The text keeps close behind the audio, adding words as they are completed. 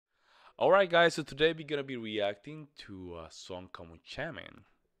Alright guys, so today we're gonna be reacting to a song called Shaman.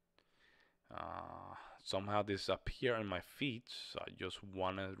 Somehow this appeared in my feed, so I just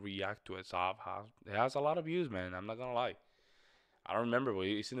wanna react to it. So it has a lot of views, man. I'm not gonna lie. I don't remember, but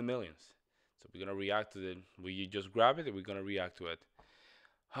it's in the millions. So we're gonna react to it. We just grab it and we're gonna react to it.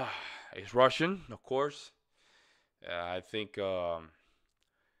 It's Russian, of course. I think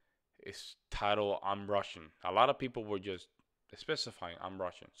it's titled "I'm Russian." A lot of people were just specifying "I'm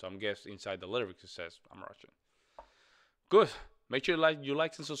Russian," so I'm guessing inside the lyrics it says "I'm Russian." Good. Make sure you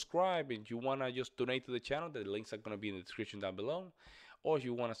like and subscribe. If you wanna just donate to the channel, the links are gonna be in the description down below. Or if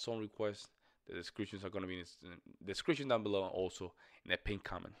you want a song request, the descriptions are gonna be in the description down below, and also in the pinned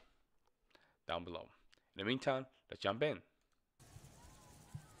comment down below. In the meantime, let's jump in.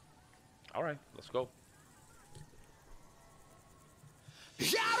 All right, let's go.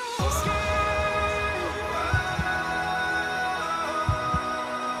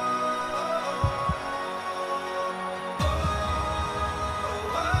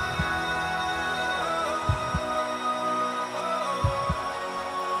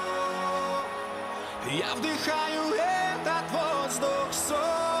 Я вдыхаю этот воздух,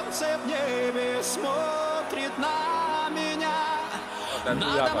 солнце в небе смотрит на меня.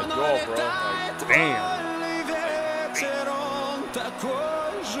 Надо мной летает вольный ветер, он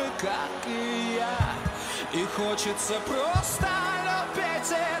такой же, как и я. И хочется просто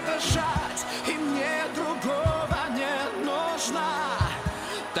любить и дышать, и мне другого не нужно.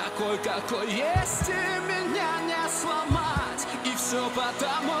 Такой, какой есть, и меня не сломать. И все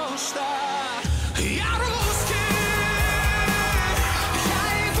потому, что я русский, я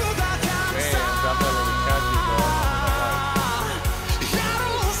иду до конца. Я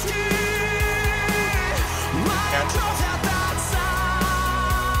русский, моя кровь от отца.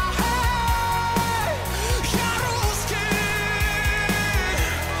 Я русский,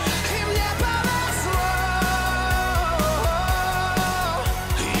 и мне повезло.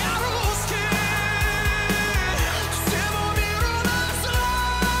 Я русский, всему миру назло.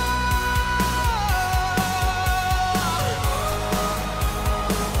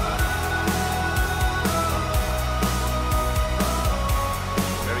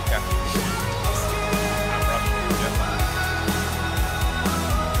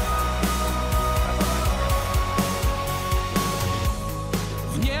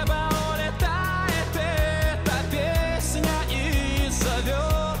 В небо улетает эта песня и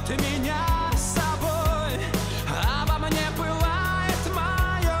зовет меня с собой. А во мне пылает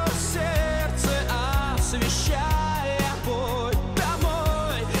мое сердце, освещая путь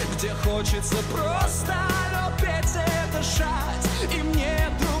домой, где хочется просто любить и дышать, и мне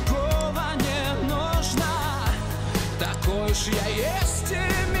другого не нужно. Такой уж я есть, и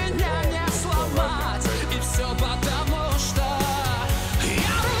меня не сломать. И все потому, что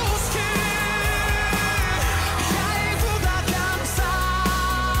я русский, я иду до конца.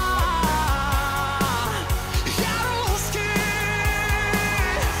 Я русский,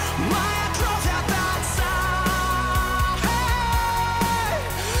 моя кровь от отца.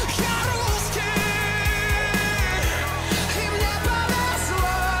 Я русский, и мне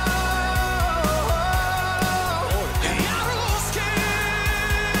повезло. Я русский,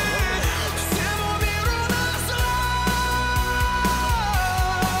 всему миру назло. Я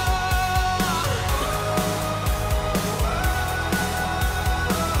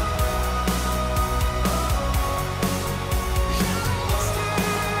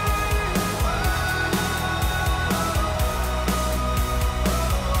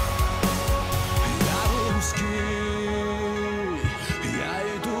русский, я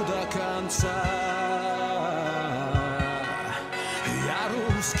иду до конца. Я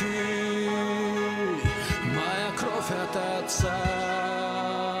русский, моя кровь от отца.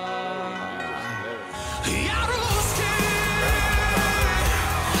 Я русский,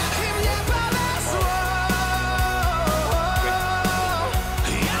 и мне повезло.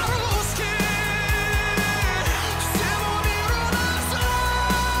 Я русский, всему миру назло.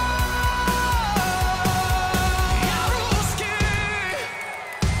 Я русский.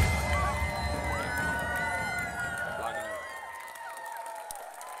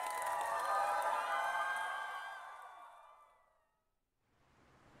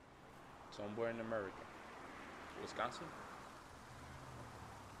 Somewhere in America. Wisconsin?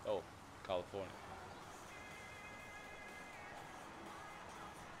 Oh, California.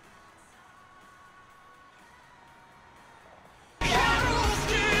 Я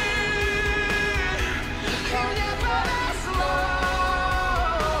русский, и мне повезло.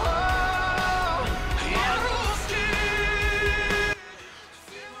 Я русский,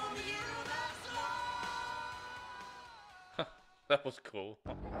 всему миру назло. That was cool.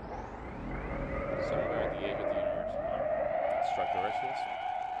 Somewhere at the edge of the universe. Strike the rituals.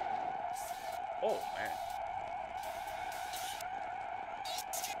 Oh man.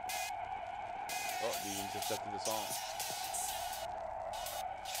 Oh, you intercepted the song.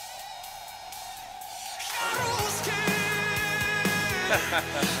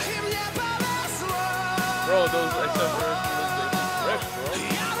 Bro, those XFRs ripped, bro.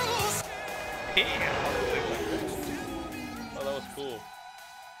 Damn. Oh, that was cool.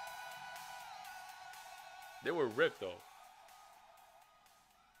 They were ripped though.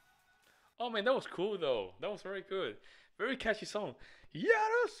 Oh man, that was cool though. That was very good. Very catchy song.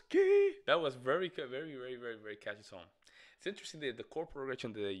 Yaroski. That was very catchy song. It's interesting that the chord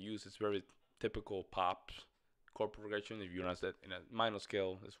progression that they use is very typical pop chord progression. If you notice that in a minor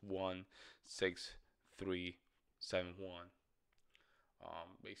scale, it's 1, 6, 3, 7, 1.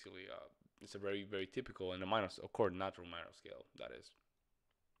 Basically, it's a very typical in a minor, of course, natural minor scale. That is.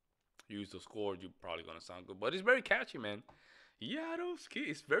 Use those chords, you're probably gonna sound good, but it's very catchy, man. Yaroski,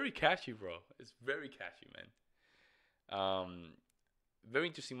 it's very catchy, bro. It's very catchy, man. Very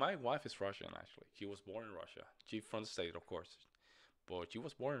interesting. My wife is Russian, actually. She was born in Russia. She's from the state, of course, but she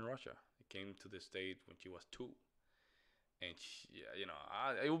was born in Russia. She came to the state when she was 2, and she, you know,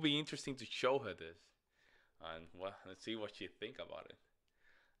 it would be interesting to show her this, and well, let's see what she think about it,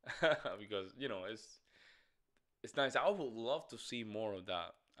 because you know, it's nice. I would love to see more of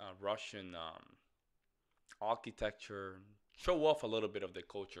that Russian architecture. Show off a little bit of their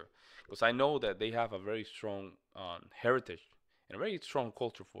culture, because I know that they have a very strong heritage and a very strong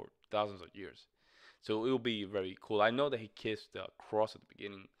culture for thousands of years. So it will be very cool. I know that he kissed the cross at the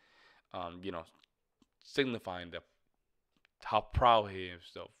beginning, you know, signifying how proud he is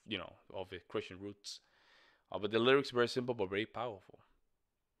of, you know, of his Christian roots. But the lyrics are very simple but very powerful,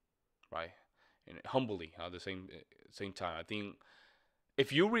 right? And humbly at the same time. I think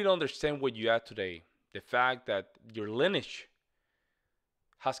if you really understand what you are today, the fact that your lineage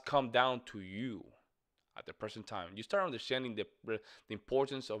has come down to you at the present time, you start understanding the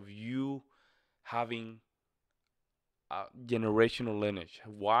importance of you having a generational lineage.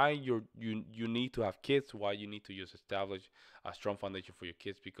 Why you need to have kids, why you need to just establish a strong foundation for your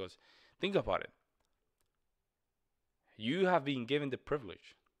kids. Because think about it. You have been given the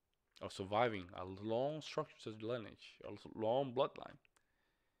privilege of surviving a long structured lineage, a long bloodline.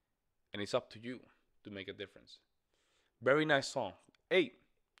 And it's up to you to make a difference. Very nice song. Hey,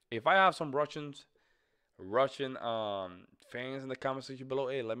 if I have some Russian fans in the comment section below,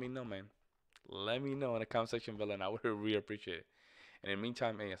 hey, let me know, man. Let me know in the comment section below, and I would really appreciate it. And in the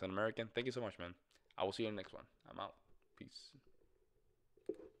meantime, hey, as an American, thank you so much, man. I will see you in the next one. I'm out. Peace.